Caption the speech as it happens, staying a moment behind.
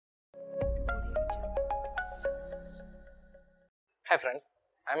Hi friends,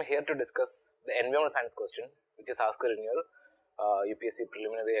 I am here to discuss the environmental science question which is asked in your UPSC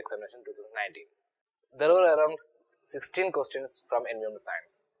preliminary examination 2019. There were around 16 questions from environmental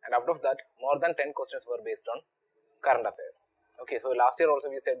science, and out of that more than 10 questions were based on current affairs. Okay, so last year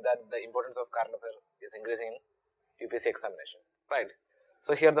also we said that the importance of current affairs is increasing in UPSC examination, right?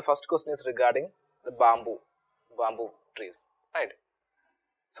 So here the first question is regarding the bamboo trees, right?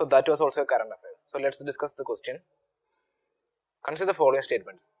 So that was also a current affair. So let's discuss the question. Consider the following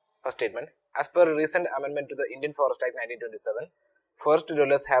statements. First statement, as per a recent amendment to the Indian Forest Act 1927, forest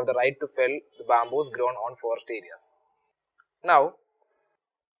dwellers have the right to fell the bamboos grown on forest areas. Now,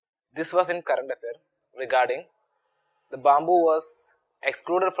 this was in current affair regarding the bamboo was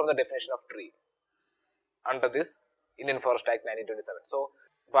excluded from the definition of tree under this Indian Forest Act 1927. So,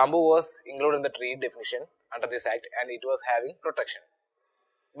 bamboo was included in the tree definition under this act and it was having protection.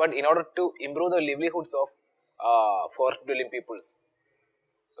 But in order to improve the livelihoods of forest dwelling peoples,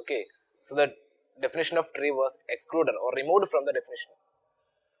 okay, so the definition of tree was excluded or removed from the definition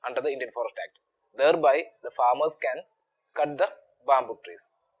under the Indian Forest Act. Thereby, the farmers can cut the bamboo trees.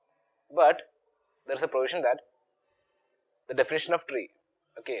 But there is a provision that the definition of tree,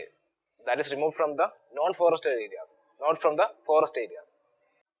 okay, that is removed from the non-forested areas, not from the forest areas.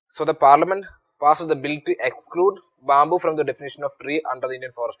 So the Parliament passed the bill to exclude bamboo from the definition of tree under the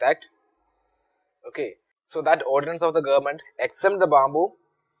Indian Forest Act. Okay, so that ordinance of the government exempt the bamboo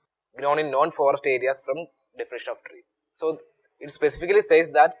grown in non-forest areas from definition of tree. So it specifically says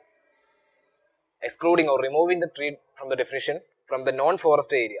that excluding or removing the tree from the definition from the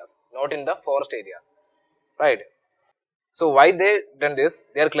non-forest areas, not in the forest areas, right? So why they done this?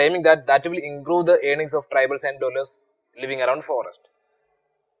 They are claiming that that will improve the earnings of tribals and dwellers living around forest,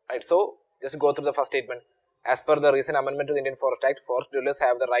 right? So just go through the first statement. As per the recent amendment to the Indian Forest Act, forest dwellers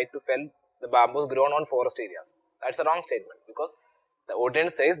have the right to fell the bamboos grown on forest areas. That's a wrong statement because the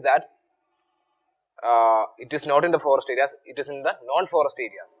ordinance says that it is not in the forest areas, it is in the non-forest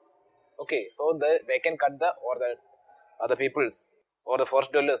areas. Okay, so they can cut the other peoples or the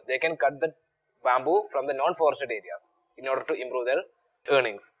forest dwellers, they can cut the bamboo from the non-forested areas in order to improve their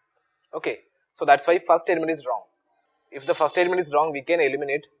earnings. Okay, so that's why first statement is wrong. If the first statement is wrong, we can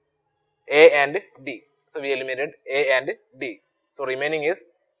eliminate A and D. So we eliminated A and D. So remaining is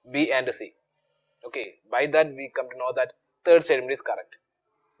B and C. Okay, by that we come to know that third statement is correct.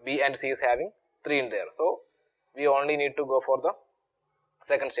 B and C is having 3 in there. So we only need to go for the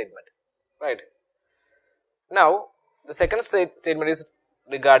second statement, right? Now the second statement is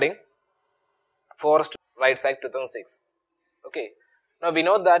regarding Forest Rights Act 2006. Okay, now we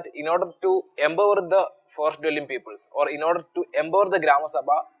know that in order to empower the forest dwelling peoples or in order to empower the Grama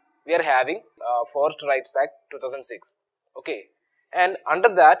Sabha, we are having Forest Rights Act 2006. Okay, and under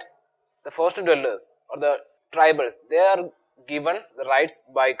that the forest dwellers or the tribals, they are given the rights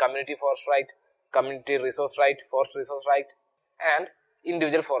by community forest right, community resource right, forest resource right and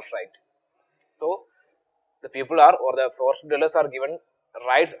individual forest right. So the people are or the forest dwellers are given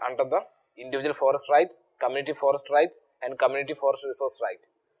rights under the individual forest rights, community forest rights and community forest resource right.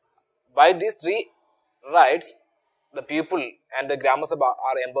 By these 3 rights, the people and the Grama Sabha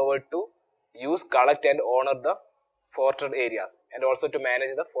are empowered to use, collect and honor the forested areas and also to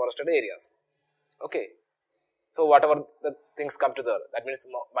manage the forested areas. Okay, so whatever the things come to there, that means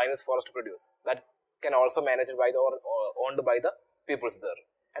minus forest produce, that can also managed by the or owned by the peoples there,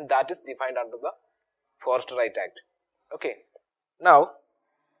 and that is defined under the Forest Right Act. Okay, now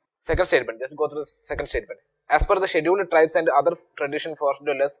second statement, just go through the second statement. As per the Scheduled Tribes and Other Traditional Forest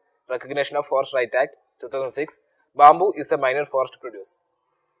Dwellers Recognition of Forest Right Act 2006, bamboo is a minor forest produce.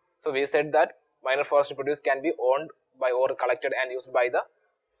 So we said that minor forest produce can be owned by or collected and used by the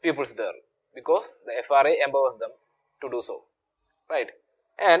peoples there because the FRA empowers them to do so, right?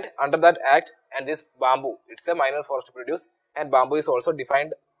 And under that act and this bamboo, it's a minor forest produce and bamboo is also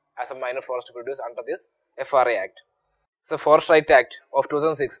defined as a minor forest produce under this FRA Act. So Forest Right Act of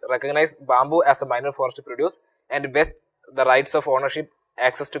 2006 recognized bamboo as a minor forest produce and vests the rights of ownership,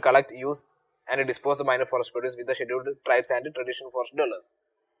 access to collect, use and dispose the minor forest produce with the Scheduled Tribes and Traditional Forest Dwellers.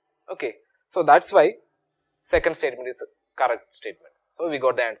 Okay, so that's why second statement is correct statement. So we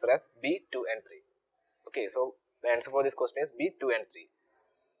got the answer as B, 2 and 3. Okay, so the answer for this question is B, 2 and 3.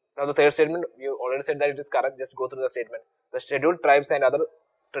 Now the third statement, we already said that it is correct, just go through the statement. The Scheduled Tribes and Other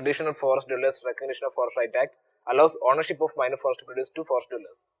Traditional Forest Dwellers Recognition of Forest Right Act allows ownership of minor forest produce to forest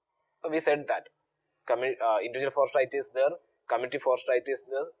dwellers. So we said that individual forest right is there, community forest right is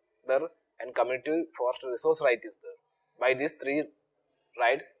there and community forest resource right is there. By these 3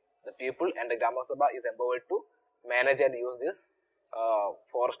 rights, the people and the Grama Sabha is empowered to manage and use this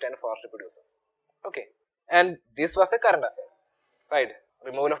forest and forestry producers. Okay, and this was a current affair. right?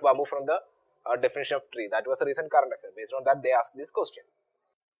 Removal of bamboo from the definition of tree. That was a recent current affair. Based on that, they asked this question.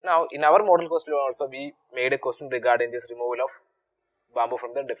 Now, in our model question also, we made a question regarding this removal of bamboo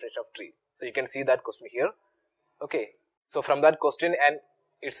from the definition of tree. So, you can see that question here. Okay. So, from that question and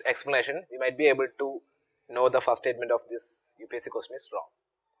its explanation, we might be able to know the first statement of this UPSC question is wrong.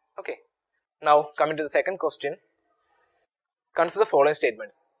 Okay. Now, coming to the second question, consider the following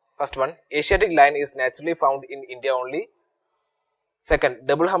statements. First one, Asiatic lion is naturally found in India only. Second,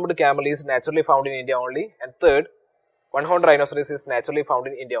 double-humped camel is naturally found in India only. And third, one-horned rhinoceros is naturally found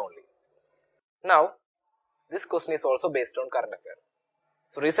in India only. Now, this question is also based on current affair.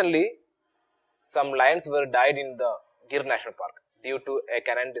 So, recently, some lions were died in the Gir National Park due to a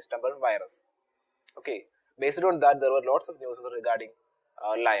canine distemper virus. Okay, based on that, there were lots of news regarding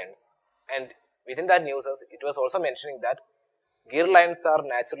lions, and within that news, it was also mentioning that Gir lions are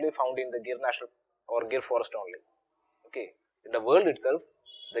naturally found in the Gir National or Gir Forest only. Okay, in the world itself,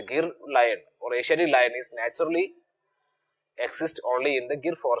 the Gir lion or Asiatic lion is naturally exist only in the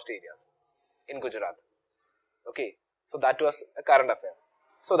Gir Forest areas in Gujarat. Okay, so that was a current affair.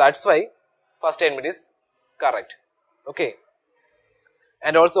 So that's why first statement is correct. Okay,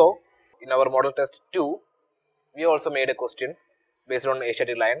 and also in our model test 2, we also made a question based on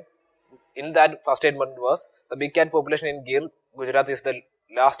Asiatic lion. In that first statement was the big cat population in Gir, Gujarat is the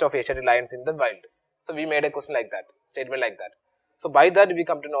last of Asiatic lions in the wild. So we made a question like that, statement like that. So by that we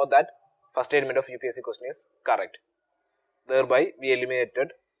come to know that first statement of UPSC question is correct. Thereby we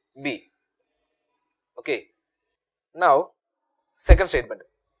eliminated B. Okay. Now second statement,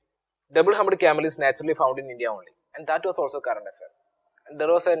 double-humped camel is naturally found in India only, and that was also current affair. And there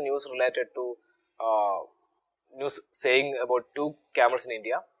was a news related to news saying about two camels in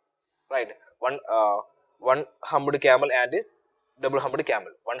India, right? One humped camel and double-humped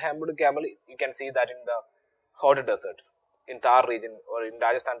camel. One humped camel, you can see that in the hot deserts in Thar region or in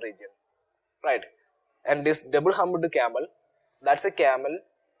Rajasthan region, right? And this double-humped camel, that's a camel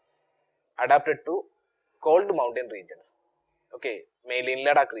adapted to cold mountain regions. Okay, mainly in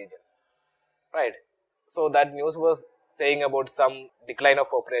Ladakh region, right? So that news was saying about some decline of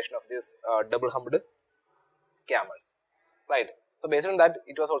population of this double-humped camels, right? So based on that,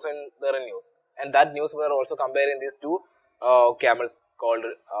 it was also in the news, and that news were also comparing these two camels called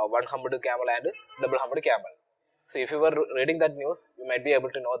one-humped camel and double-humped camel. So if you were reading that news, you might be able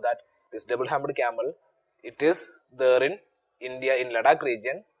to know that this double-humped camel, it is there in India in Ladakh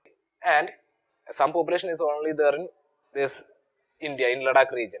region, and some population is only there in this India in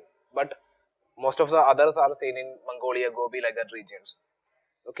Ladakh region, but most of the others are seen in Mongolia, Gobi, like that regions.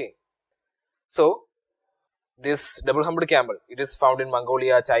 Okay, so this double-humped camel, it is found in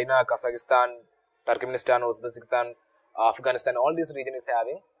Mongolia, China, Kazakhstan, Turkmenistan, Uzbekistan, Afghanistan. All these regions is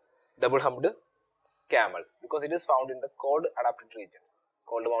having double-humped camels because it is found in the cold adapted regions,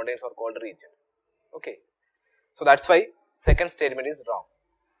 cold mountains or cold regions. Okay, so that's why second statement is wrong.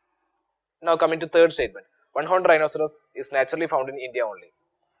 Now coming to third statement, one-horned rhinoceros is naturally found in India only.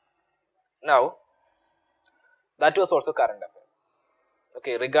 Now that was also current affair.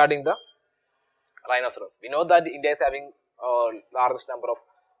 Okay, regarding the rhinoceros, we know that India is having largest number of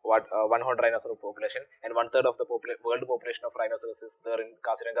one-horned rhinoceros population, and 1/3 of the world population of rhinoceros is there in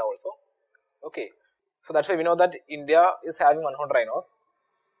Kaziranga also. Okay, so that's why we know that India is having one-horned rhinos,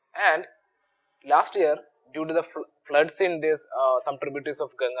 and last year due to the floods in this some tributaries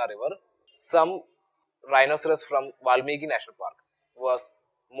of Ganga river, some rhinoceros from Valmiki National Park was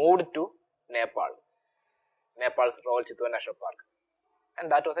moved to Nepal, Nepal's Royal Chitwan National Park,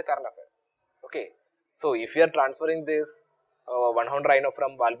 and that was a current affair. Okay, so if you are transferring this one-horned rhino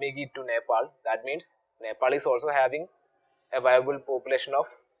from Valmiki to Nepal, that means Nepal is also having a viable population of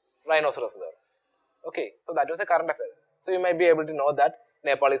rhinoceros there. Okay, so that was a current affair. So you might be able to know that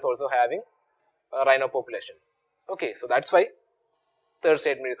Nepal is also having a rhino population. Okay, so that's why third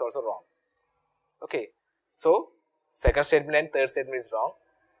statement is also wrong. Okay, so second statement and third statement is wrong.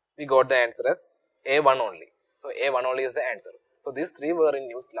 We got the answer as A1 only. So A1 only is the answer. So these three were in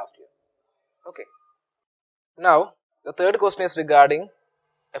news last year. Okay. Now the third question is regarding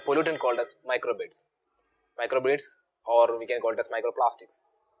a pollutant called as microbeads. Microbeads, or we can call it as microplastics.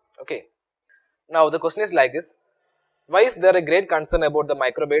 Okay. Now the question is like this: why is there a great concern about the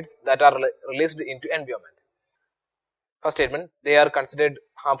microbeads that are released into environment? First statement, they are considered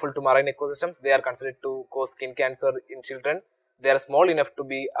harmful to marine ecosystems. They are considered to cause skin cancer in children. They are small enough to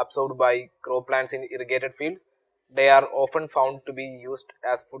be absorbed by crop plants in irrigated fields. They are often found to be used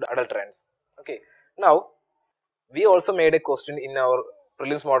as food adulterants. Okay. Now, we also made a question in our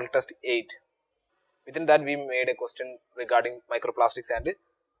prelims model test 8. Within that, we made a question regarding microplastics and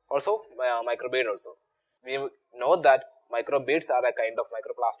also microbead also. We know that microbeads are a kind of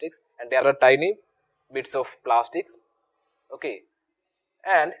microplastics, and they are tiny bits of plastics. Okay,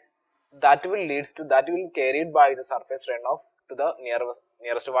 and that will carried by the surface runoff to the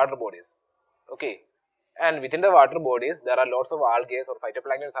nearest water bodies. Okay, and within the water bodies there are lots of algae or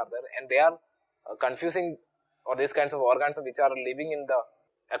phytoplanktons are there, and they are confusing, or these kinds of organisms which are living in the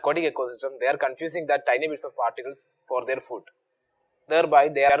aquatic ecosystem, they are confusing that tiny bits of particles for their food. Thereby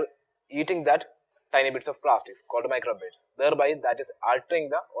they are eating that tiny bits of plastics called microbeads. Thereby that is altering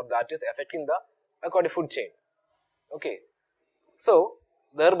that is affecting the aquatic food chain. Okay, so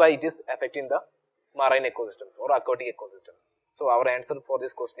thereby it is affecting the marine ecosystems or aquatic ecosystem. So our answer for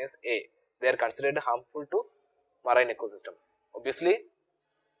this question is A. They are considered harmful to marine ecosystem. Obviously,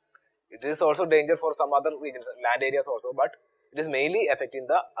 it is also danger for some other regions, land areas also, but it is mainly affecting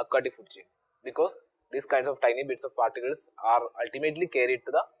the aquatic food chain, because these kinds of tiny bits of particles are ultimately carried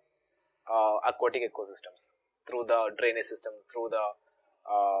to the aquatic ecosystems through the drainage system, through the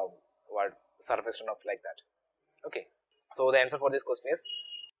surface runoff, like that. Okay, so the answer for this question is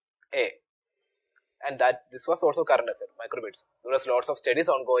A. And that this was also current affair, microbeads. There was lots of studies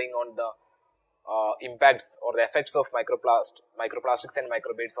ongoing on the impacts or the effects of microplastics and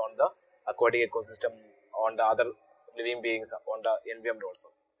microbeads on the aquatic ecosystem, on the other living beings, on the environment also.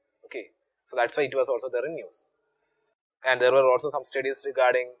 Okay, so that's why it was also there in news. And there were also some studies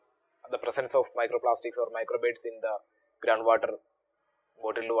regarding the presence of microplastics or microbeads in the groundwater,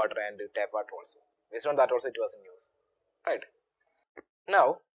 bottled water and tap water also. Based on that also it was in news. Right.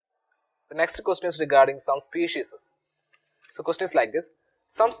 Now, the next question is regarding some species. So, question is like this.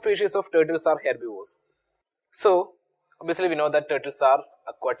 Some species of turtles are herbivores. So, obviously we know that turtles are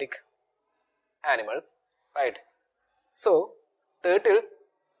aquatic animals, right? So, turtles,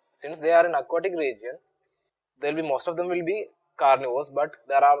 since they are in aquatic region, there will be, most of them will be carnivores, but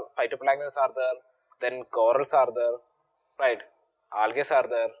there are phytoplanktons are there, then corals are there, right? Algae are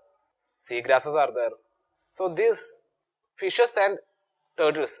there, seagrasses are there. So, these fishes and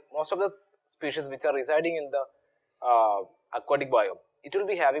turtles, most of the species which are residing in the aquatic biome, it will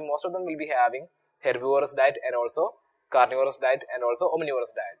be having, most of them will be having herbivorous diet and also carnivorous diet and also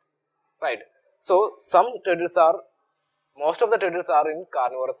omnivorous diets, right? So, most of the turtles are in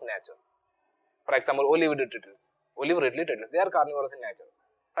carnivorous nature. For example, olive ridley turtles, they are carnivorous in nature,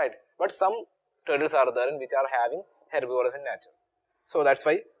 right? But some turtles are there in which are having herbivorous in nature. So, that's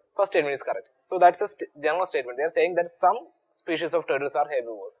why first statement is correct. So, that's a general statement. They are saying that some species of turtles are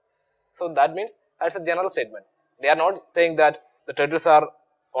herbivores. So, that means that's a general statement. They are not saying that the turtles are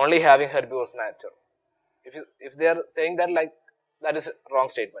only having herbivorous nature. If they are saying that, like, that is wrong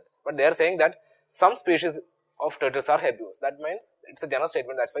statement. But they are saying that some species of turtles are herbivores. That means it's a general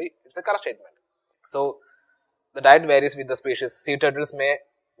statement. That's why it's a correct statement. So, the diet varies with the species. Sea turtles may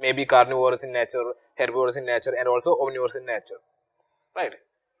be carnivorous in nature, herbivorous in nature, and also omnivorous in nature, right?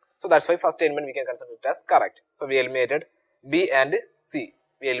 So, that's why first statement we can consider it as correct. So, we eliminated B and C.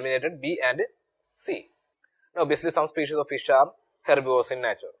 Now, obviously, some species of fish are herbivores in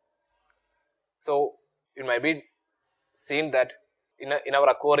nature. So, it might be seen that in our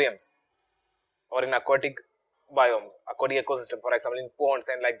aquariums or in aquatic biomes, aquatic ecosystem, for example, in ponds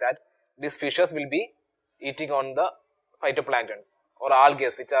and like that, these fishes will be eating on the phytoplanktons or algae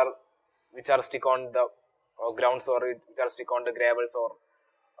which are stick on the grounds, or which are stick on the gravels, or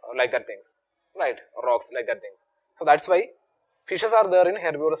like that things, right? Rocks, like that things. So, that's why fishes are there in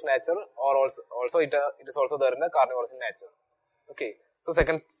herbivorous nature, or also it is also there in the carnivorous in nature. Okay. So,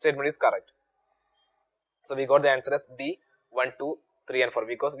 second statement is correct. So, we got the answer as D, 1, 2, 3 and 4,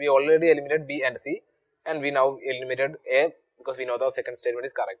 because we already eliminated B and C, and we now eliminated A because we know the second statement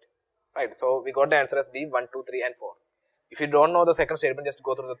is correct, right? So, we got the answer as D, 1, 2, 3 and 4. If you don't know the second statement, just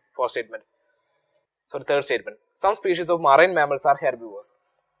go through the fourth statement. So, the third statement, some species of marine mammals are herbivores.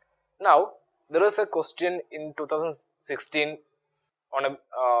 Now, there was a question in 2016 on a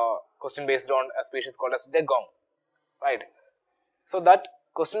question based on a species called as dugong, right? So, that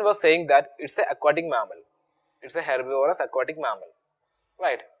question was saying that it's an aquatic mammal. It's a herbivorous aquatic mammal,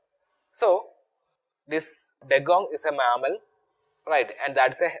 right? So, this dugong is a mammal, right? And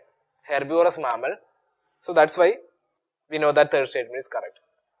that's a herbivorous mammal. So, that's why we know that third statement is correct.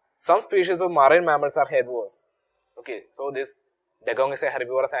 Some species of marine mammals are herbivores. Okay, so this dugong is a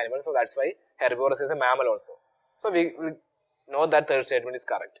herbivorous animal. So, that's why herbivorous is a mammal also. So, we know that third statement is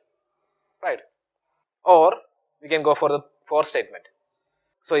correct, right? Or we can go for the fourth statement.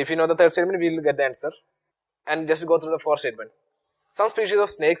 So, if you know the third statement, we will get the answer. And just go through the fourth statement. Some species of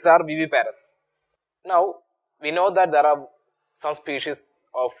snakes are viviparous. Now, we know that there are some species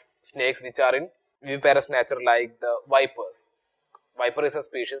of snakes which are in viviparous nature, like the vipers. Viper is a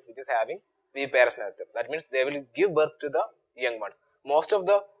species which is having viviparous nature. That means they will give birth to the young ones. Most of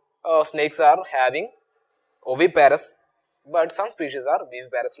the snakes are having oviparous, but some species are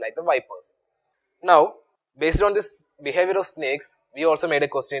viviparous like the vipers. Now, based on this behavior of snakes, we also made a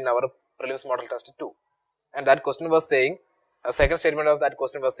question in our prelims model test too. And that question was saying, a second statement of that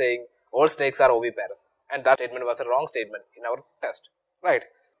question was saying, all snakes are oviparous. And that statement was a wrong statement in our test, right?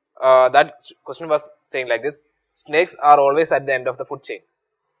 That question was saying like this, snakes are always at the end of the food chain.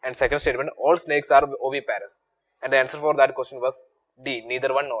 And second statement, all snakes are oviparous. And the answer for that question was D,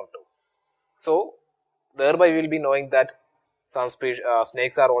 neither one nor two. So, thereby we will be knowing that some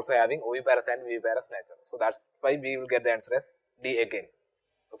snakes are also having oviparous and viviparous nature. So, that's why we will get the answer as D again.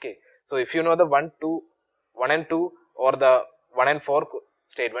 Okay. So, if you know the 1 and 2 or the 1 and 4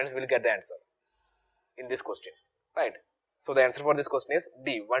 statements, we will get the answer in this question, right? So, the answer for this question is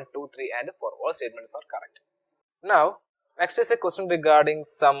D, 1, 2, 3 and 4. All statements are correct. Now, next is a question regarding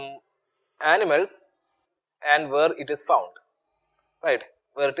some animals and where it is found, right?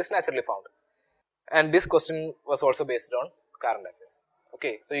 Where it is naturally found. And this question was also based on current affairs.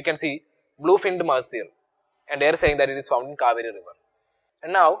 Okay, so you can see blue-finned marsupial, and they are saying that it is found in Kaveri river.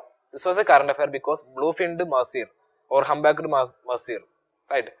 And now, this was a current affair because blue-finned marsupial or humpbacked marsupial,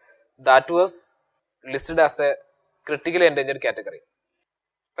 right? That was listed as a critically endangered category,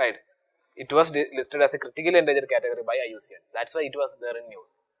 right? It was listed as a critically endangered category by IUCN. That's why it was there in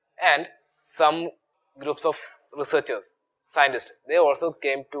news. And some groups of researchers, scientists, they also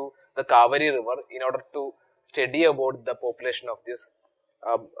came to the Kaveri river in order to study about the population of this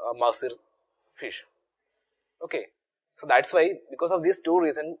marsupial fish. Okay, so that's why, because of these two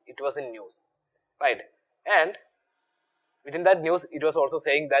reasons, it was in news, right? And within that news, it was also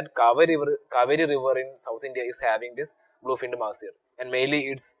saying that Kaveri river in South India is having this blue-finned marsupial, and mainly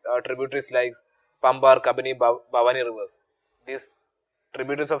its tributaries like Pambar, Kabani, Bhavani rivers. These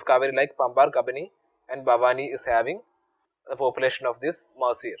tributaries of Kaveri like Pambar, Kabani and Bhavani is having the population of this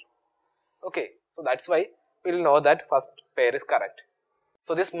marsupial. Okay, so that's why we will know that first pair is correct.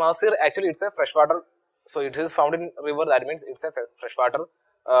 So this marsupial actually it's a freshwater. So it is found in river. That means it's a freshwater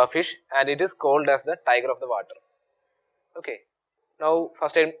fish, and it is called as the tiger of the water. Okay. Now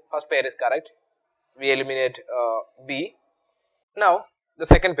first pair is correct. We eliminate B. Now the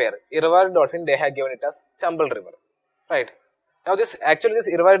second pair, Irrawaddy dolphin, they have given it as Chambal river, right? Now this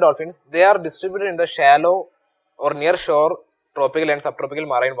Irrawaddy dolphins, they are distributed in the shallow or near shore tropical and subtropical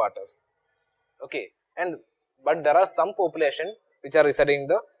marine waters. Okay, but there are some population which are residing in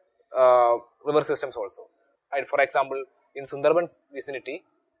the river systems also, right? For example, in Sundarbans vicinity,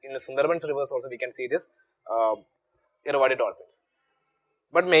 in the Sundarbans rivers also we can see this Irrawaddy dolphins.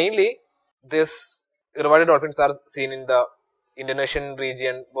 But mainly this Irrawaddy dolphins are seen in the Indonesian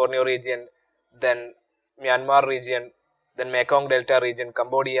region, Borneo region, then Myanmar region, then Mekong Delta region,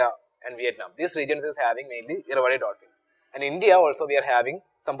 Cambodia and Vietnam. These regions is having mainly Irrawaddy dolphins. And in India also we are having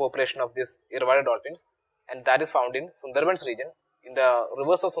some population of this Irrawaddy dolphins, and that is found in Sundarbans region. In the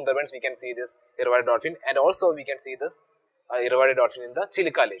rivers of Sundarbans we can see this Irrawaddy dolphin, and also we can see this Irrawaddy dolphin in the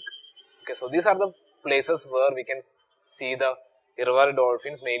Chilika lake. Okay, so these are the places where we can see the Irrawaddy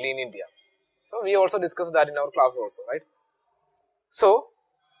dolphins mainly in India. So we also discussed that in our class also, right? So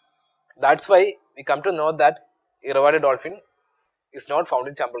that's why we come to know that Irrawaddy dolphin is not found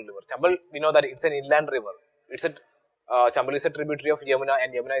in Chambal river. Chambal, we know that it's an inland river. It's a Chambal is a tributary of Yamuna,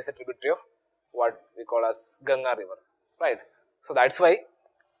 and Yamuna is a tributary of what we call as Ganga river, right? So that's why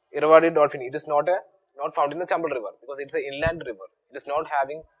Irrawaddy dolphin, it is not found in the Chambal river because it's an inland river. It is not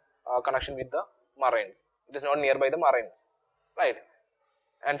having connection with the marines. It is not nearby the marines, right?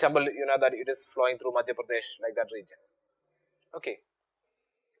 And Chambal, you know that it is flowing through Madhya Pradesh, like that region. Okay,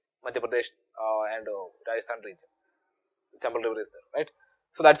 Madhya Pradesh and Rajasthan region. Chambal river is there, right?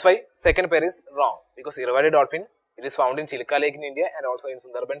 So that's why second pair is wrong, because Irrawaddy dolphin, it is found in Chilika lake in India and also in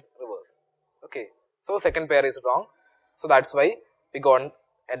Sundarbans rivers. Okay, so second pair is wrong. So that's why we got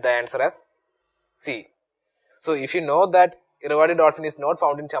at the answer as C. So if you know that Irrawaddy dolphin is not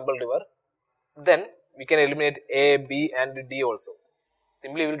found in Chambal river, then we can eliminate A, B and D also.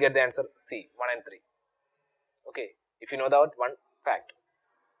 Simply we will get the answer C, 1 and 3. Okay, if you know that one fact.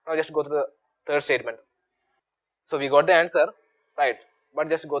 Now just go to the third statement. So we got the answer, right? But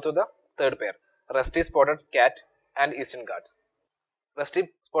just go through the third pair, rusty spotted cat and Eastern Ghats. Rusty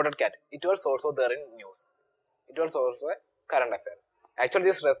spotted cat, it was also there in news. It was also a current affair. Actually,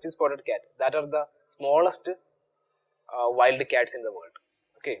 this rusty spotted cat, that are the smallest wild cats in the world.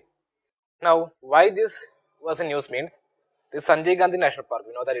 Okay. Now, why this was in news means, this Sanjay Gandhi National Park,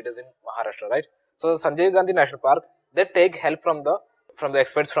 we know that it is in Maharashtra, right? So, Sanjay Gandhi National Park, they take help from the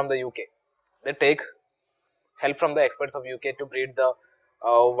experts from the UK. They take help from the experts of UK to breed the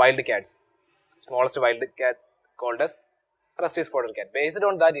wild cats. smallest wild cat called as rusty spotted cat. Based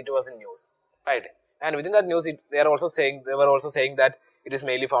on that, it was in news, right? And within that news, they were also saying that it is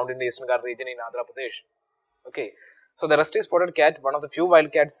mainly found in the Eastern Ghat region in Andhra Pradesh. Okay, so the rusty spotted cat, one of the few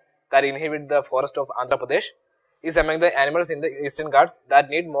wild cats that inhabit the forest of Andhra Pradesh, is among the animals in the Eastern Ghats that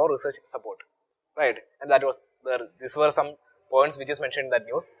need more research support, right? And that was these were some points which is mentioned in that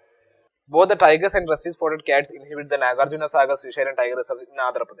news. Both the tigers and rusty spotted cats inhabit the Nagarjuna Sagar Srisailam Tiger Reserve in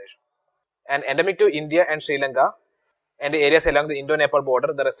Andhra Pradesh. And endemic to India and Sri Lanka and the areas along the Indo-Nepal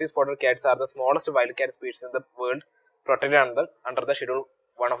border, the rusty spotted cats are the smallest wildcat species in the world, protected under the Schedule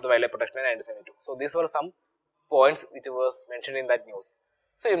 1 of the Wildlife Protection in 1972. So these were some points which was mentioned in that news.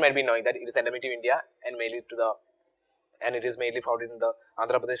 So you might be knowing that it is endemic to India and it is mainly found in the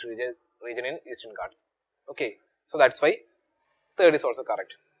Andhra Pradesh region in Eastern Ghats. Okay, so that's why third is also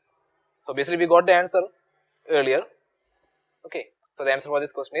correct. So basically we got the answer earlier. Okay, so the answer for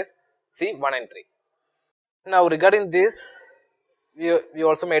this question is C, 1 and 3. Now regarding this, we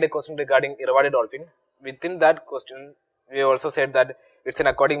also made a question regarding Irrawaddy dolphin. Within that question, we also said that it's an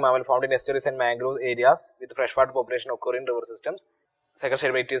aquatic mammal found in estuaries and mangrove areas with freshwater population occurring in river systems. Second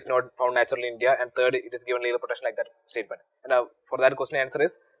statement, it is not found naturally in India, and third, it is given legal protection like that statement. And for that question, answer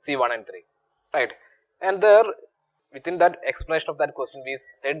is C, 1 and 3, right? And there, within that explanation of that question, we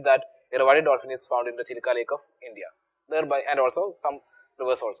said that Irrawaddy dolphin is found in the Chilka Lake of India, thereby, and also some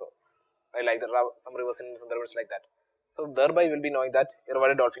rivers also, like some rivers in Sundarbans like that. So thereby, we will be knowing that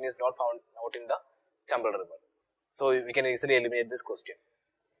Irrawaddy dolphin is not found out in the Chambal River. So we can easily eliminate this question,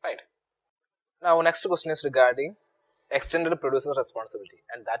 right? Now, next question is regarding extended producer responsibility,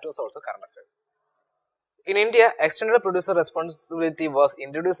 and that was also current affair. In India, extended producer responsibility was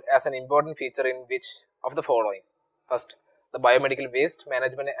introduced as an important feature in which of the following? First, the biomedical waste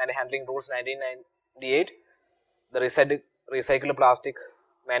management and handling rules 1998, the recycled plastic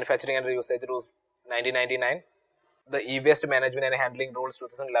manufacturing and reusage rules 1999, the e-waste management and handling rules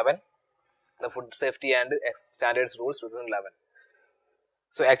 2011, the food safety and standards rules 2011.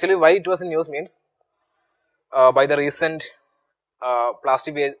 So actually why it was in news means, by the recent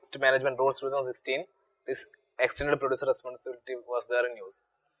plastic waste management rules 2016, this extended producer responsibility was there in news.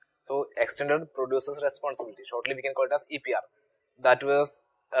 So extended producer's responsibility, shortly we can call it as EPR. That was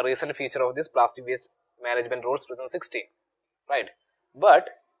a recent feature of this plastic waste management rules 2016, right? But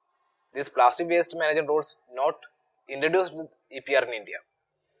this plastic waste management rules not introduced with EPR in India.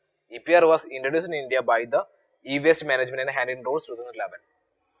 EPR was introduced in India by the e-waste management and handling rules 2011.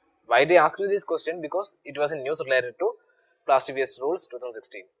 Why they asked this question? Because it was in news related to plastic waste rules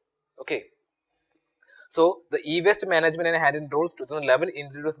 2016. Okay. So the e-waste management and handling rules 2011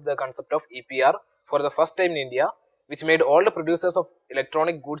 introduced the concept of EPR for the first time in India, which made all the producers of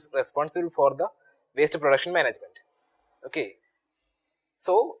electronic goods responsible for the waste production management. Okay.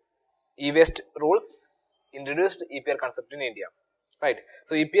 So e-waste rules introduced EPR concept in India, right?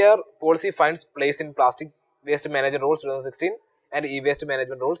 So EPR policy finds place in plastic waste management rules 2016 and e-waste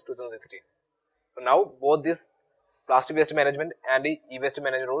management rules 2016. So now both this plastic waste management and the e-waste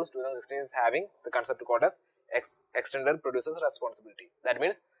management rules 2016 is having the concept called as extended producer's responsibility. That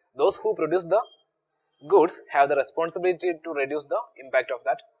means those who produce the goods have the responsibility to reduce the impact of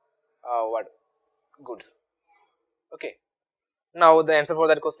that goods. Okay. Now the answer for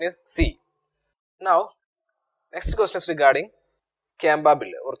that question is C. Now next question is regarding CAMBA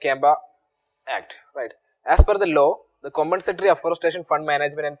bill or CAMBA Act, right? As per the law, the Compensatory Afforestation Fund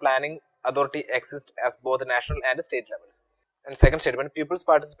Management and Planning Authority exists as both national and state levels. And second statement, people's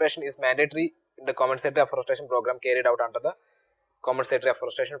participation is mandatory in the Compensatory Afforestation Program carried out under the Compensatory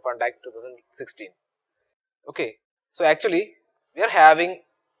Afforestation Fund Act 2016. Okay, so actually we are having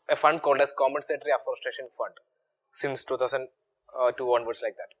a fund called as Compensatory Afforestation Fund since 2002 onwards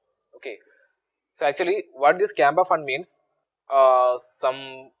like that. Okay, so actually what this CAMBA fund means,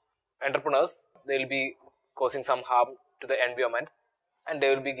 some entrepreneurs, they will be causing some harm to the environment and they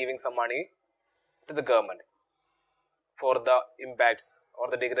will be giving some money to the government for the impacts or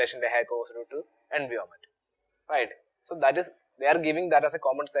the degradation they have caused to environment, right? So that is, they are giving that as a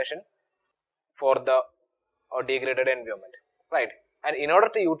compensation for the degraded environment, right? And in order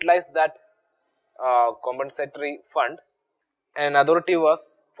to utilize that compensatory fund, an authority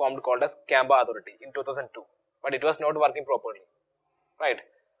was formed called as CAMBA authority in 2002, but it was not working properly, right?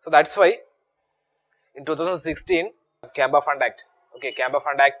 So that's why in 2016 CAMBA Fund Act, okay, CAMBA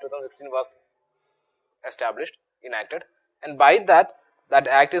Fund Act 2016 was established, enacted, and by that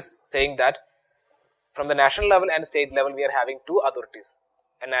act is saying that from the national level and state level we are having two authorities.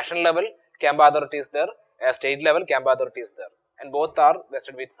 At national level CAMBA authority is there, at state level CAMBA authority is there, and both are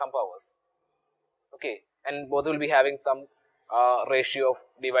vested with some powers. Okay, and both will be having some ratio of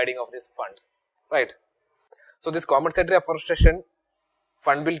dividing of these funds. right? So this compensatory afforestation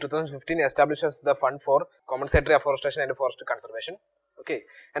Fund Bill 2015 establishes the fund for compensatory afforestation and forest conservation. Okay,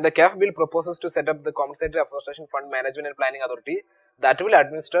 and the CAF bill proposes to set up the compensatory afforestation fund management and planning authority that will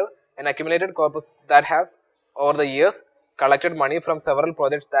administer an accumulated corpus that has over the years collected money from several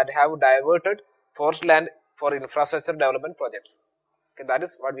projects that have diverted forest land for infrastructure development projects. Okay, that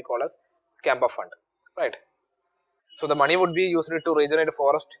is what we call as CAMPA fund, right? So the money would be used to regenerate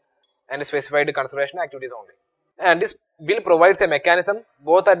forest and specified conservation activities only. And this bill provides a mechanism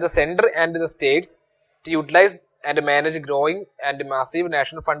both at the center and the states to utilize and manage growing and massive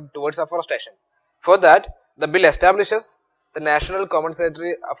national fund towards afforestation. For that, the bill establishes the National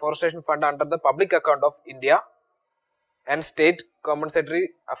Compensatory Afforestation Fund under the public account of India and State Compensatory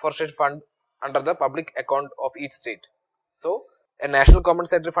Afforestation Fund under the public account of each state. So, a National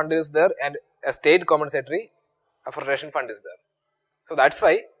Compensatory Fund is there and a State Compensatory Afforestation Fund is there. So, that's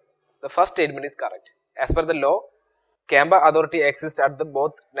why the first statement is correct. As per the law, CAMPA authority exists at the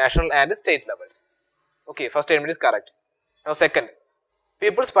both national and state levels. Okay, first statement is correct. Now, second,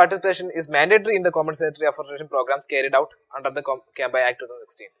 people's participation is mandatory in the compensatory afforestation programs carried out under the CAMPA Act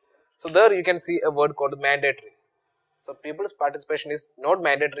 2016. So, there you can see a word called mandatory. So, people's participation is not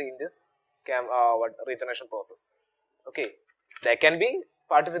mandatory in this regeneration process. Okay, they can be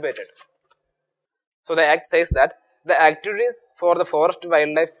participated. So, the Act says that the activities for the forest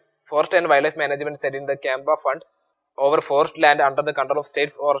and wildlife management set in the CAMPA fund over forest land under the control of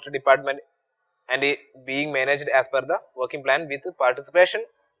State Forest Department and being managed as per the working plan with participation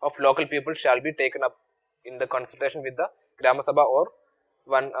of local people shall be taken up in the consultation with the Grama Sabha or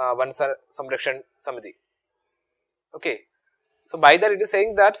Van Samrakshan Samiti. Okay, so by that it is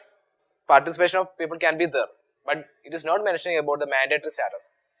saying that participation of people can be there, but it is not mentioning about the mandatory status.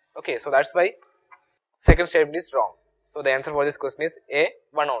 Okay, so that's why second statement is wrong. So the answer for this question is A,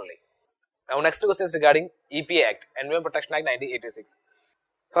 1 only. Now next question is regarding EPA Act, Environment Protection Act 1986.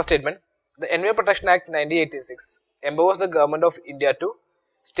 First statement, the Environment Protection Act 1986 empowers the Government of India to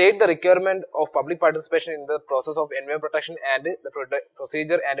state the requirement of public participation in the process of environment protection and the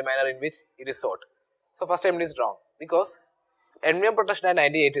procedure and manner in which it is sought. So first statement is wrong because Environment Protection Act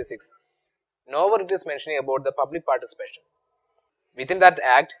 1986, nowhere it is mentioning about the public participation. Within that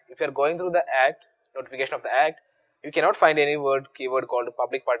act, if you are going through the act, notification of the act, you cannot find any keyword called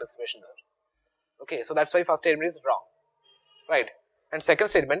public participation there. Okay, so that's why first statement is wrong, right? And second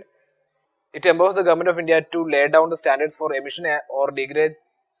statement, it empowers the Government of India to lay down the standards for emission or discharge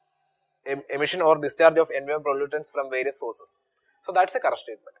of environmental pollutants from various sources. So that's a correct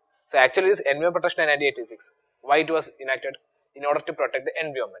statement. So actually, this Environment Protection Act 1986, why it was enacted? In order to protect the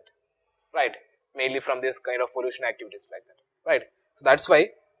environment, right? Mainly from this kind of pollution activities like that, right? So that's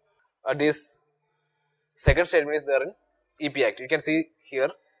why this second statement is there in EP Act. You can see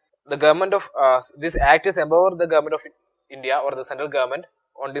here the government of this act is empower the Government of India or the central government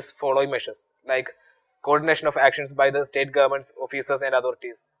on this following measures like coordination of actions by the state governments, officers and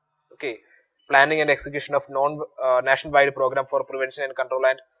authorities. Okay, planning and execution of nationwide program for prevention and control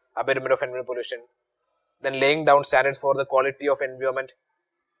and abatement of environmental pollution. Then laying down standards for the quality of environment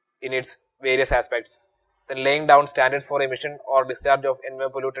in its various aspects. Then laying down standards for emission or discharge of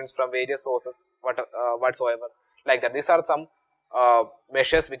environmental pollutants from various sources whatsoever. Like that. These are some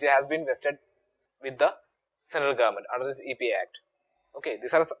measures which has been vested with the central government under this EPA Act. Okay,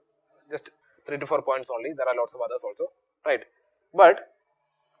 these are just 3 to 4 points only. There are lots of others also, right? But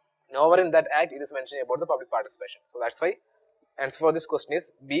nowhere in that act it is mentioning about the public participation. So that's why answer for this question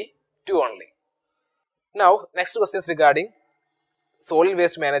is B, 2 only. Now next question is regarding solid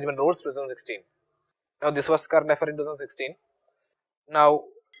waste management rules 2016. Now this was current affair in 2016. Now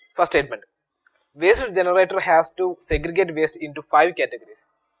first statement, waste generator has to segregate waste into 5 categories.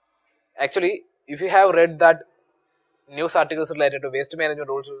 Actually, if you have read that news articles related to waste management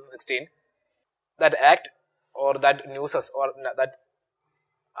rules 2016, that act or that news or that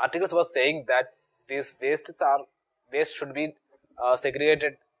articles was saying that these waste should be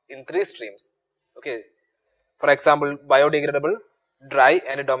segregated in 3 streams. Okay, for example, biodegradable, dry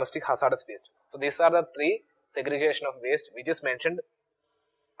and domestic hazardous waste. So these are the 3 segregation of waste which is mentioned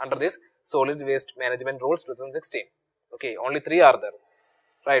under this solid waste management rules 2016. Okay, only 3 are there,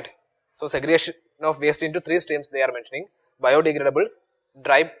 right? So segregation of waste into 3 streams they are mentioning. Biodegradables,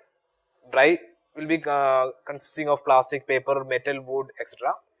 dry will be consisting of plastic, paper, metal, wood,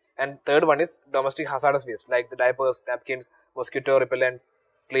 etc. And third one is domestic hazardous waste like the diapers, napkins, mosquito repellents,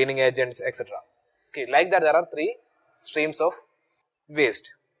 cleaning agents, etc. Okay, like that there are 3 streams of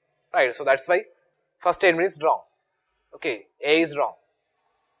waste, right? So that's why first statement is wrong. Okay, A is wrong.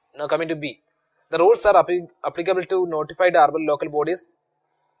 Now coming to B, the rules are applicable to notified urban local bodies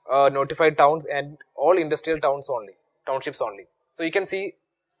notified towns and all industrial townships only. So you can see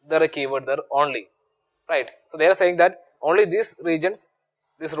there a keyword there only, right? So they are saying that only these regions,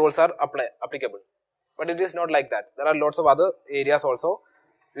 these rules are applicable, but it is not like that. There are lots of other areas also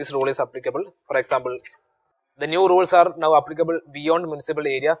this rule is applicable. For example, the new rules are now applicable beyond municipal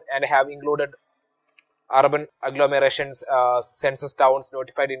areas and have included urban agglomerations, census towns,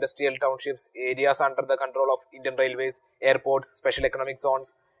 notified industrial townships, areas under the control of Indian Railways, airports, special economic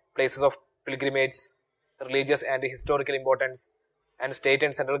zones, places of pilgrimage, religious and historical importance, and state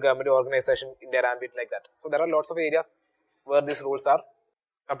and central government organization in their ambit like that. So there are lots of areas where these rules are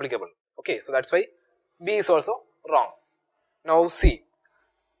applicable. Okay, so that's why B is also wrong. Now C.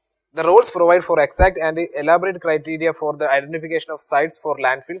 The rules provide for exact and elaborate criteria for the identification of sites for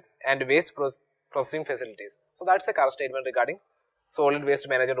landfills and waste processing facilities. So that's a correct statement regarding solid waste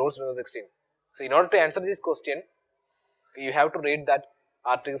management rules 2016. So in order to answer this question, you have to read that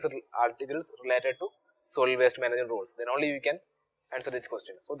articles related to solid waste management rules. Then only you can answer this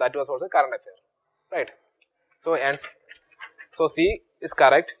question. So that was also current affair, right? So C is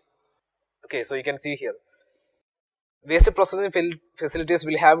correct. Okay, so you can see here. Waste processing facilities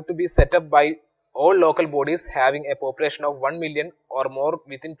will have to be set up by all local bodies having a population of 1 million or more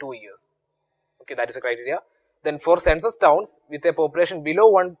within 2 years. Okay, that is a criteria. Then for census towns with a population below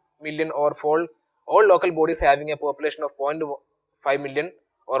 1 million or for all local bodies having a population of 0.5 million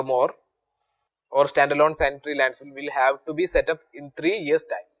or more, or standalone sanitary landfill will have to be set up in 3 years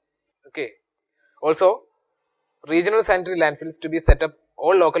time. Okay. Also, regional sanitary landfills to be set up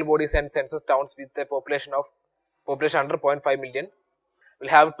all local bodies and census towns with a population under 0.5 million will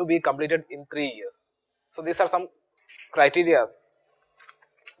have to be completed in 3 years. So these are some criteria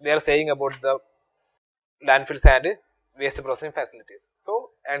they are saying about the landfills and waste processing facilities. So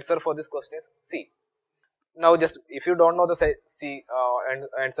answer for this question is C. Now just if you don't know the C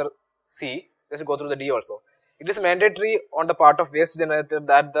answer C, just go through the D also. It is mandatory on the part of waste generator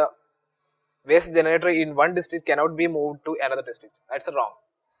that the waste generator in one district cannot be moved to another district. That's wrong,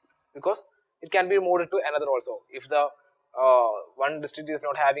 because it can be moved to another also. If the one district is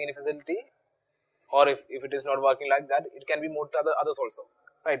not having any facility, or if it is not working like that, it can be moved to others also,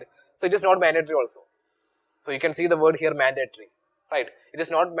 right? So it is not mandatory also. So you can see the word here mandatory, right? It is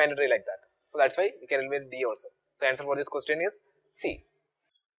not mandatory like that. So that's why we can eliminate D also. So answer for this question is C.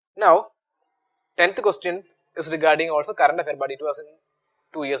 Now 10th question is regarding also current affair, but it was in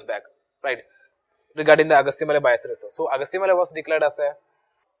 2 years back, right? Regarding the Agasthyamala Bias Reserve. So Agasthyamala was declared as a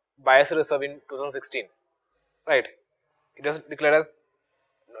Bias Reserve in 2016, right? It was declared as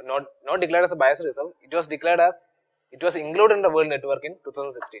not declared as a Bias Reserve. It was declared as it was included in the World Network in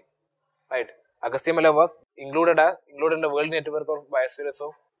 2016, right? Agasthyamala was included in the World Network of Biosphere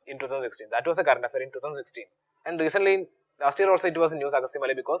Reserve in 2016. That was a current affair in 2016. And recently, last year also it was in news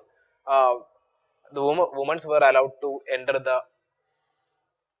Agasthyamala, because the women were allowed to enter the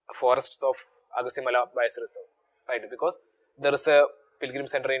forests of Agasthyamala Biosphere Reserve, right? Because there is a pilgrim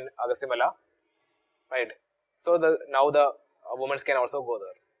center in Agasthyamala, right? So now the women can also go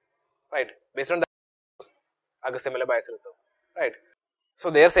there, right? Based on the Agasthyamala Biosphere Reserve, right? So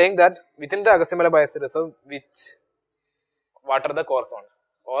they are saying that within the Agasthyamala Biosphere Reserve, what are the core zones,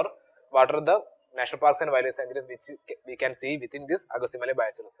 or what are the national parks and wildlife sanctuaries which we can see within this Agasthyamala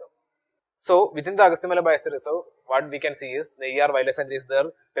Biosphere Reserve. So within the Agasthyamala Biosphere Reserve, what we can see is Neyyar Wildlife Sanctuary is there,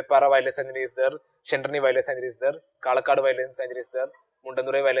 Peppara Wildlife Sanctuary is there, Shendrani Wildlife Sanctuary is there, Kalakkad Wildlife Sanctuary is there,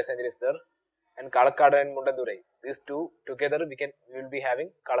 Mundandurai Wildlife Sanctuary is there, and Kalakkad and Mundandurai. These two together we will be having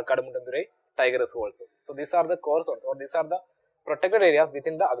Kalakkad Mundandurai Tiger Reserve also. So these are the core zones, or these are the protected areas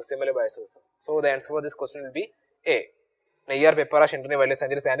within the Agasthyamala Biosphere Reserve. So the answer for this question will be A. Neyyar, Peppara, Shendrani Wildlife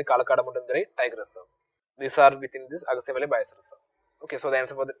Sanctuaries and Kalakkad Mundandurai Tiger Reserve. These are within this Agasthyamala Biosphere Reserve. Okay, so the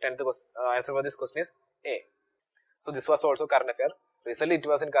answer for the 10th answer for this question is A. So this was also current affair. Recently it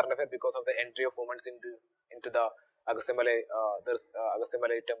was in current affair because of the entry of women into the Agasthyamala. There's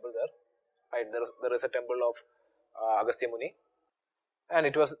Agasthyamala temple there. Right, there is a temple of Agastya Muni, and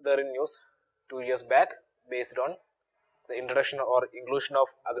it was there in news 2 years back based on the introduction or inclusion of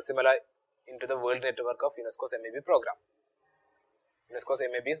Agasthyamala into the world network of UNESCO's MAB program. UNESCO's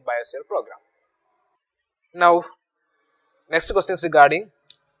MAB's Biosphere program. Now, next question is regarding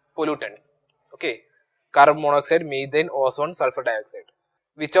pollutants. Okay, carbon monoxide, methane, ozone, sulfur dioxide.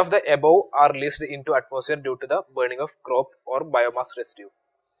 Which of the above are released into atmosphere due to the burning of crop or biomass residue?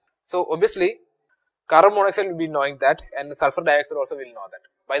 So obviously, carbon monoxide will be knowing that, and sulfur dioxide also will know that.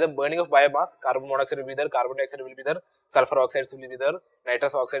 By the burning of biomass, carbon monoxide will be there, carbon dioxide will be there, sulfur oxides will be there,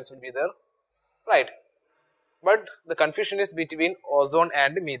 nitrous oxides will be there, right? But the confusion is between ozone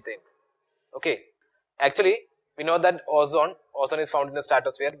and methane. Okay, actually We know that ozone is found in the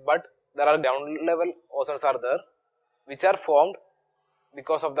stratosphere, but there are ground level ozones are there, which are formed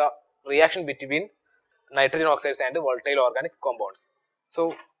because of the reaction between nitrogen oxides and volatile organic compounds.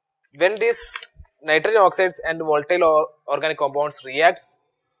 So when these nitrogen oxides and volatile organic compounds reacts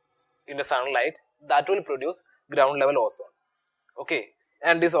in the sunlight, that will produce ground level ozone. Okay,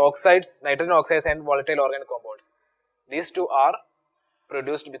 and these oxides, nitrogen oxides and volatile organic compounds, these two are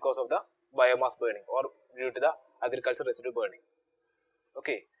produced because of the biomass burning or due to the agricultural residue burning.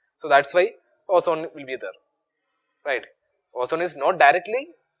 Okay, so that's why ozone will be there, right? Ozone is not directly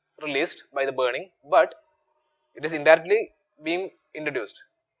released by the burning, but it is indirectly being introduced.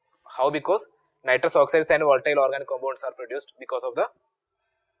 How? Because nitrous oxides and volatile organic compounds are produced because of the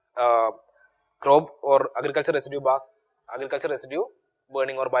crop or agricultural residue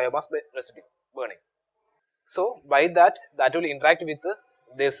burning or biomass residue burning. So by that will interact with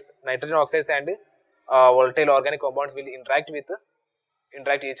this nitrogen oxides and volatile organic compounds will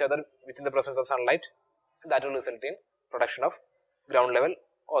interact each other within the presence of sunlight. That will result in production of ground level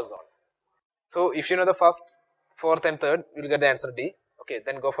ozone. So if you know the first, fourth and third, you will get the answer D. Okay,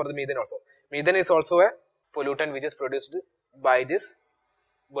 then go for the methane also. Methane is also a pollutant which is produced by this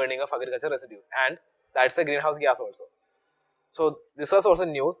burning of agricultural residue, and that's a greenhouse gas also. So this was also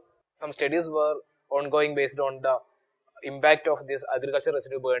news. Some studies were ongoing based on the impact of this agricultural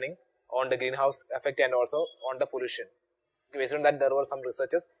residue burning on the greenhouse effect and also on the pollution. Based on that, there were some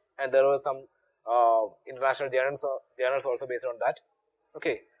researches and there were some international journals also based on that.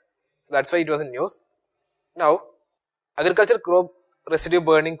 Okay, so that's why it was in news. Now, agricultural crop residue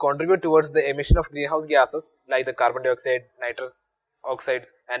burning contribute towards the emission of greenhouse gases like the carbon dioxide, nitrous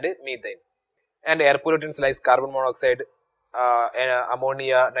oxides, and methane, and air pollutants like carbon monoxide,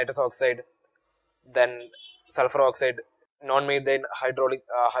 ammonia, nitrous oxide, then sulfur oxide, non-methane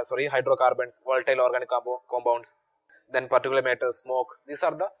hydrocarbons, volatile organic compounds, then particulate matter, smoke. These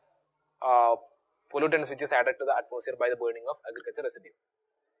are the pollutants which is added to the atmosphere by the burning of agricultural residue,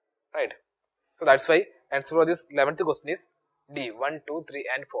 right? So that's why answer for this 11th question is D, 1, 2, 3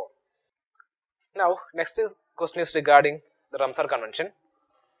 and 4. Now next question is regarding the Ramsar Convention.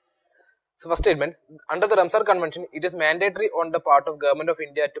 So first statement, under the Ramsar Convention, it is mandatory on the part of Government of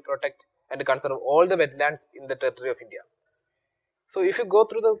India to protect and conserve all the wetlands in the territory of India. So if you go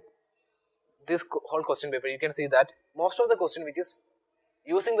through this whole question paper, you can see that most of the question which is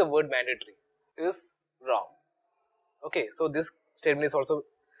using the word mandatory is wrong. Okay, so this statement is also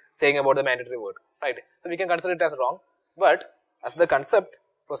saying about the mandatory word, right? So we can consider it as wrong, but as the concept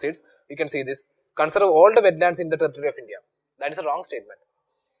proceeds, you can see this: conserve all the wetlands in the territory of India. That is a wrong statement,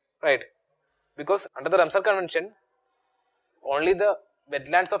 right? Because under the Ramsar Convention, only the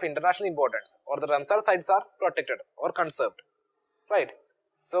wetlands of international importance or the Ramsar sites are protected or conserved, right?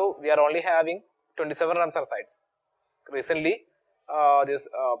 So we are only having 27 Ramsar sites. Recently, this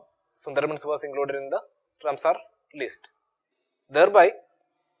Sundarbans was included in the Ramsar list. Thereby,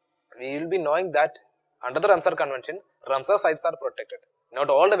 we will be knowing that under the Ramsar Convention, Ramsar sites are protected, not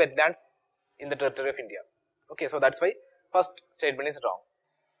all the wetlands in the territory of India. Okay, so that's why first statement is wrong,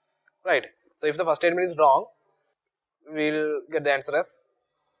 right? So if the first statement is wrong, we will get the answer as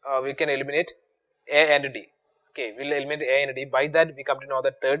we can eliminate A and D. Okay, we will eliminate A and D. By that, we come to know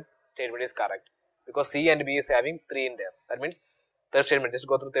that third statement is correct because C and B is having 3 in there. That means third statement. Just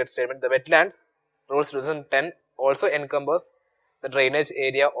go through third statement. The wetlands rules 2010 also encompass the drainage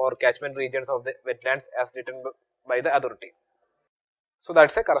area or catchment regions of the wetlands as determined by the authority. So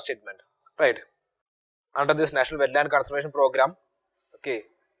that's a correct statement, right? Under this National Wetland Conservation Program, okay,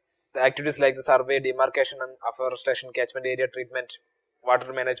 the activities like the survey, demarcation and afforestation, catchment area treatment,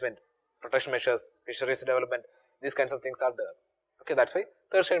 water management, protection measures, fisheries development, these kinds of things are there. Okay, that's why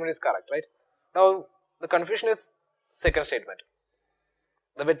third statement is correct, right? Now, the confusion is second statement.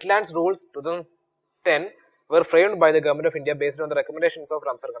 The wetlands rules 2010 were framed by the Government of India based on the recommendations of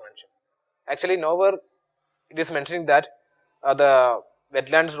Ramsar Convention. Actually, nowhere it is mentioning that the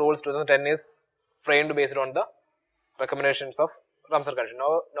wetlands rules 2010 is framed based on the recommendations of Ramsar Convention.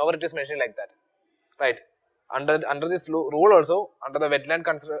 Nowhere it is mentioning like that, right? Under this rule also, under the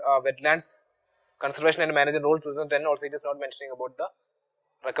wetlands conservation and management rule 2010 also, it is not mentioning about the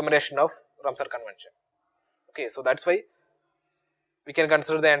recommendation of Ramsar Convention. Okay, so that's why we can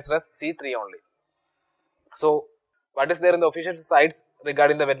consider the answer as C3 only. So what is there in the official sites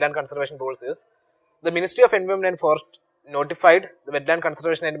regarding the wetland conservation rules is the Ministry of Environment and Forest notified the wetland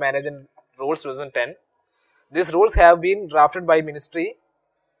conservation and management rules 2010. These rules have been drafted by ministry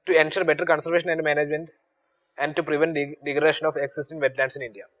to ensure better conservation and management and to prevent degradation of existing wetlands in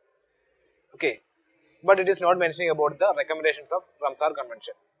India. Okay, but it is not mentioning about the recommendations of Ramsar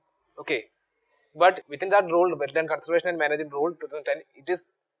Convention. Okay, But within that rule, Wetland Conservation and Management Rule 2010, it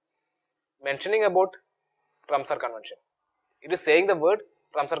is mentioning about Ramsar Convention. It is saying the word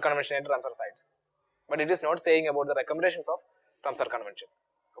Ramsar Convention and Ramsar sites, but it is not saying about the recommendations of Ramsar Convention.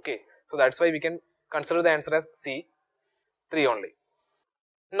 Okay, so that's why we can consider the answer as C, 3 only.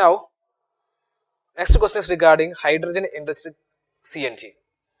 Now, next question is regarding hydrogen enriched CNG,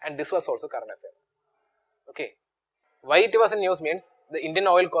 and this was also current affair. Okay, why it was in news means the Indian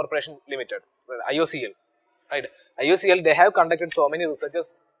Oil Corporation Limited, IOCL, right? IOCL, they have conducted so many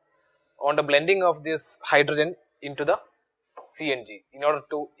researches on the blending of this hydrogen into the CNG in order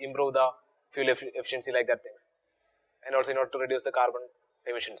to improve the fuel efficiency, like that things, and also in order to reduce the carbon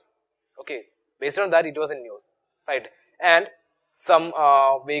emissions. Okay, based on that, it was in news, right? And some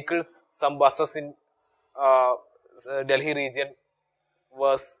vehicles, some buses in Delhi region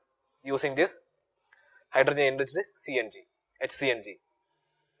was using this hydrogen enriched CNG, HCNG.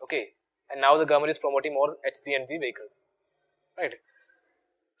 Okay, and now the government is promoting more HCNG vehicles, right?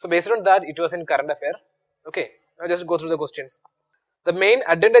 So based on that, it was in current affair. Okay, now just go through the questions. The main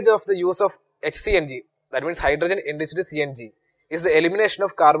advantage of the use of HCNG, that means hydrogen enriched CNG, is the elimination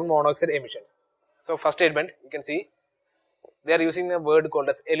of carbon monoxide emissions. So first statement, you can see they are using a word called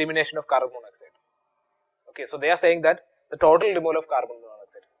as elimination of carbon monoxide. Okay, so they are saying that the total removal of carbon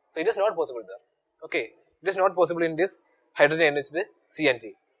monoxide. So it is not possible there. Okay, it is not possible in this hydrogen enriched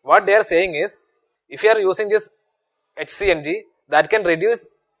CNG. What they are saying is, if you are using this HCNG, that can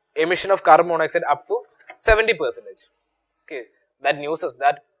reduce emission of carbon monoxide up to 70%. Okay, that news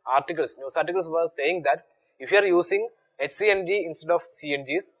articles were saying that if you are using HCNG instead of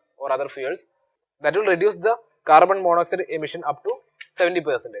CNGs or other fuels, that will reduce the carbon monoxide emission up to 70%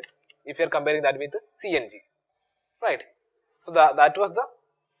 if you are comparing that with CNG, right? So that was the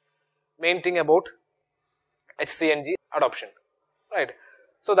main thing about HCNG adoption, right?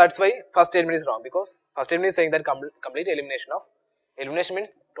 So that's why first statement is wrong, because first statement is saying that complete elimination means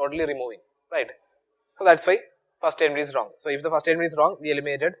totally removing, right? So that's why first statement is wrong. So if the first statement is wrong, we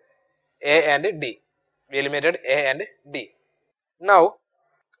eliminated A and D. We eliminated A and D. Now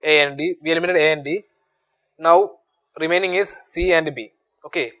A and D, we eliminated A and D. Now remaining is C and B.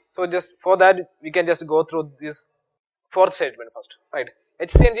 Okay, so just for that we can just go through this fourth statement first, right?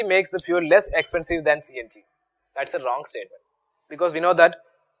 HCNG makes the fuel less expensive than CNG. That's a wrong statement, because we know that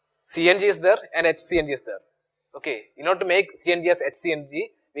CNG is there and HCNG is there. Okay, in order to make CNG as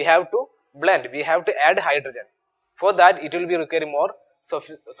HCNG, we have to blend, we have to add hydrogen. For that, it will be requiring more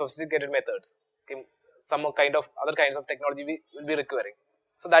sophisticated methods. Okay, some kind of other kinds of technology we will be requiring.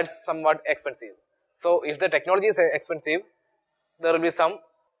 So that's somewhat expensive. So if the technology is expensive, there will be some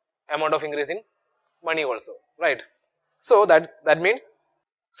amount of increase in money also, right? So that means,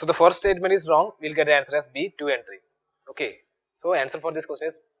 so the first statement is wrong. We'll get the answer as B, 2 and 3. Okay, so answer for this question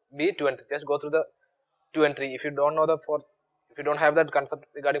is B, 2 and 3. Just go through the 2 and 3. If you don't know the fourth, if you don't have that concept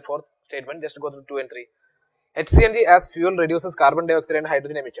regarding fourth statement, just go through 2 and 3. HCNG as fuel reduces carbon dioxide and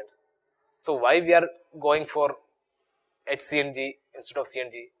hydrogen emissions. So why we are going for HCNG instead of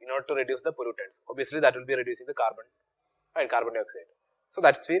CNG? In order to reduce the pollutants. Obviously that will be reducing the carbon and carbon dioxide. So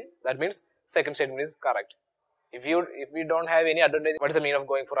that means second statement is correct. If we don't have any advantage, what is the meaning of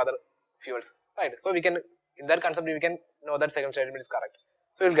going for other fuels, right? So we can, in that concept, we can know that second statement is correct.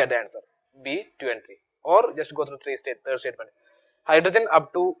 So we'll get the answer B, 2 and 3. Or just go through third statement. Hydrogen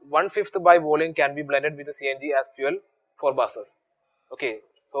up to 1/5 by volume can be blended with the CNG as fuel for buses. Okay,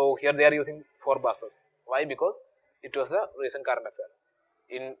 so here they are using for buses. Why? Because it was a recent current affair.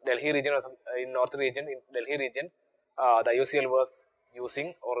 In Delhi region or in North region, the IOCL was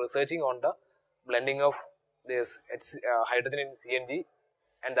using or researching on the blending of this hydrogen in CNG,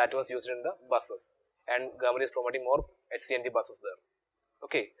 and that was used in the buses, and government is promoting more HCNG buses there.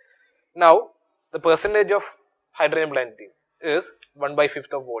 Okay, now the percentage of hydrogen blending is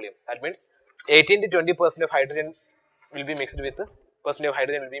 1/5 of volume. That means 18 to 20% of hydrogen will be mixed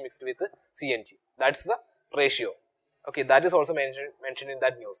with CNG. That's the ratio. Okay, that is also mentioned in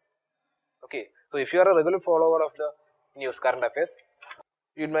that news. Okay, so if you are a regular follower of the news, current affairs,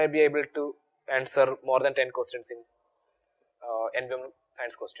 you might be able to answer more than 10 questions in environment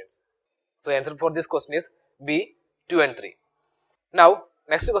science questions. So answer for this question is B, 2 and 3. Now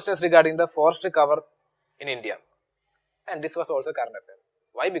next question is regarding the forest cover in India, and this was also current affair.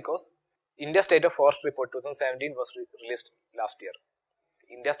 Why? Because India State of Forest Report 2017 was released last year.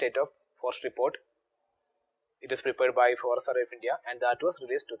 India State of Forest Report, it is prepared by Forest Survey of India, and that was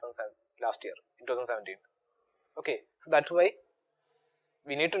released last year in 2017. Okay, so that's why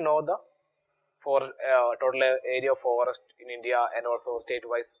we need to know the total area of forest in India and also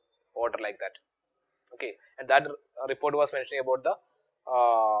state-wise order like that. Okay, and that report was mentioning about the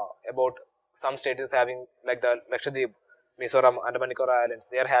some state is having, like the Lakshadweep, Mizoram, Andaman Nicobar Islands,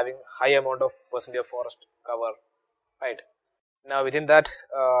 they are having high amount of percentage of forest cover, right? Now within that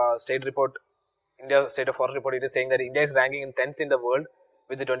state report, India State of Forest report, it is saying that India is ranking in 10th in the world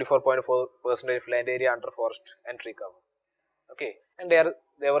with the 24.4% of land area under forest and tree cover. Okay, and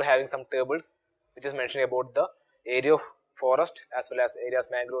they were having some tables which is mentioning about the area of forest as well as areas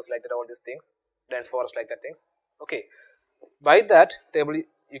mangroves, like that, all these things, dense forest, like that things. Okay, by that table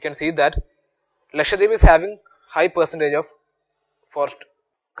you can see that Lakshadweep is having high percentage of forest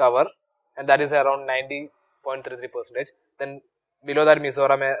cover, and that is around 90.33%. Then below that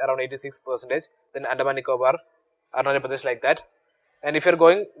Mizoram around 86%. Then Andaman Nicobar, Arunachal Pradesh, like that. And if you are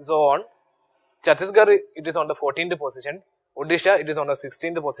going so on, Chhattisgarh, it is on the 14th position. Odisha, it is on the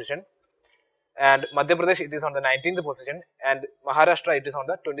 16th position. And Madhya Pradesh, it is on the 19th position. And Maharashtra, it is on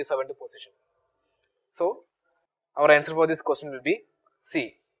the 27th position. So our answer for this question will be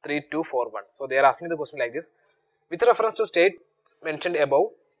C, 3241. So they are asking the question like this: with reference to states mentioned above,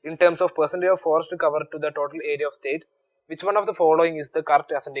 in terms of percentage of forest cover to the total area of state, which one of the following is the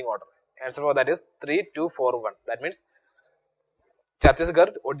correct ascending order? Answer for that is 3241. That means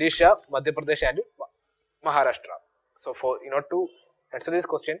Chhattisgarh, Odisha, Madhya Pradesh and Maharashtra. So for in order to answer this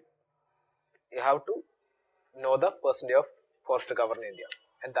question, you have to know the percentage of forest cover in India,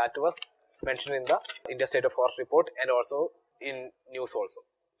 and that was mentioned in the India State of Forest report and also in news also.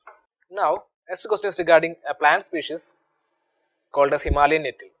 Now, next question is regarding a plant species called as Himalayan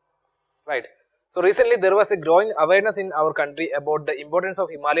nettle, right? So recently there was a growing awareness in our country about the importance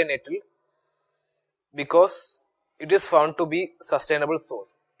of Himalayan nettle because it is found to be sustainable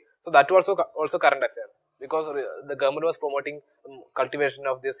source. So that also current affair, because the government was promoting cultivation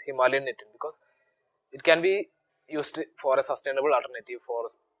of this Himalayan nettle because it can be used for a sustainable alternative for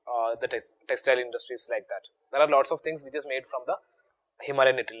the textile industries, like that. There are lots of things which is made from the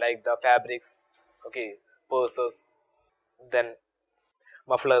Himalayan nettle, like the fabrics, okay, purses, then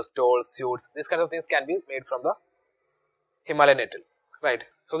mufflers, stoles, suits. These kind of things can be made from the Himalayan nettle, right?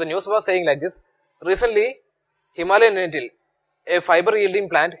 So the news was saying like this: recently, Himalayan nettle, a fiber yielding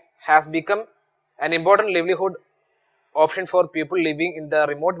plant, has become an important livelihood option for people living in the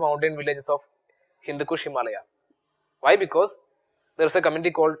remote mountain villages of Hindu Kush Himalaya. Why? Because there is a community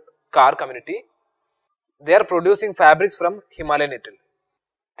called Kar community. They are producing fabrics from Himalayan nettle,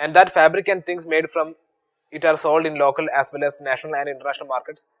 and that fabric and things made from it are sold in local as well as national and international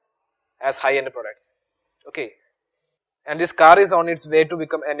markets as high-end products. Okay, and this Kar is on its way to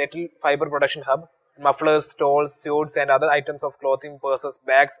become a nettle fiber production hub. Mufflers, stoles, suits, and other items of clothing, purses,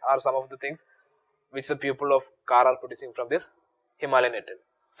 bags are some of the things which the people of Kar are producing from this Himalayan nettle.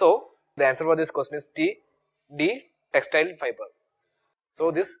 So the answer for this question is D, textile fiber.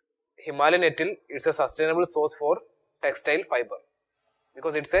 So this Himalayan nettle, it's a sustainable source for textile fiber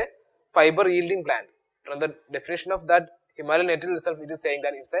because it's a fiber yielding plant. From the definition of that Himalayan nettle itself, it is saying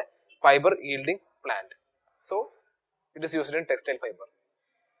that it's a fiber yielding plant. So it is used in textile fiber.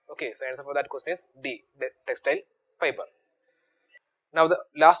 Okay, so answer for that question is D, textile fiber. Now the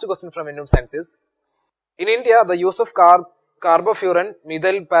last question from Indian Science is: in India, the use of carbofuran,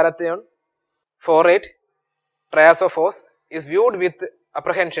 methyl parathione, phorate, triazophos is viewed with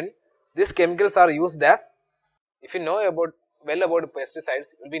apprehension. These chemicals are used as, if you know well about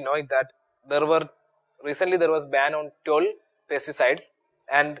pesticides, you will be knowing that recently there was ban on 12 pesticides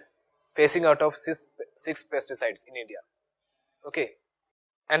and phasing out of 6 pesticides in India. Okay,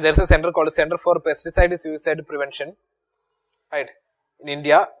 and there is a center called Center for Pesticide Suicide Prevention, right? In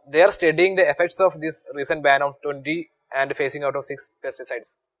India, they are studying the effects of this recent ban of 20 and phasing out of 6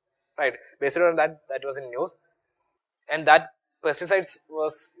 pesticides, right? Based on that was in news, and that pesticides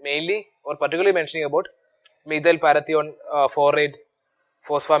was mainly or particularly mentioning about methyl parathione, phorate,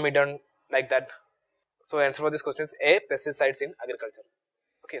 phosphomidone, like that. So answer for this question is A, pesticides in agriculture.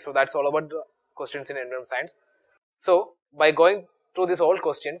 Okay, so that's all about the questions in environment science. So by going through these all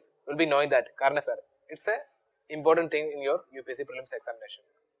questions, you'll be knowing that current affair, it's a important thing in your UPSC prelims examination,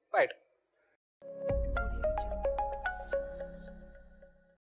 right?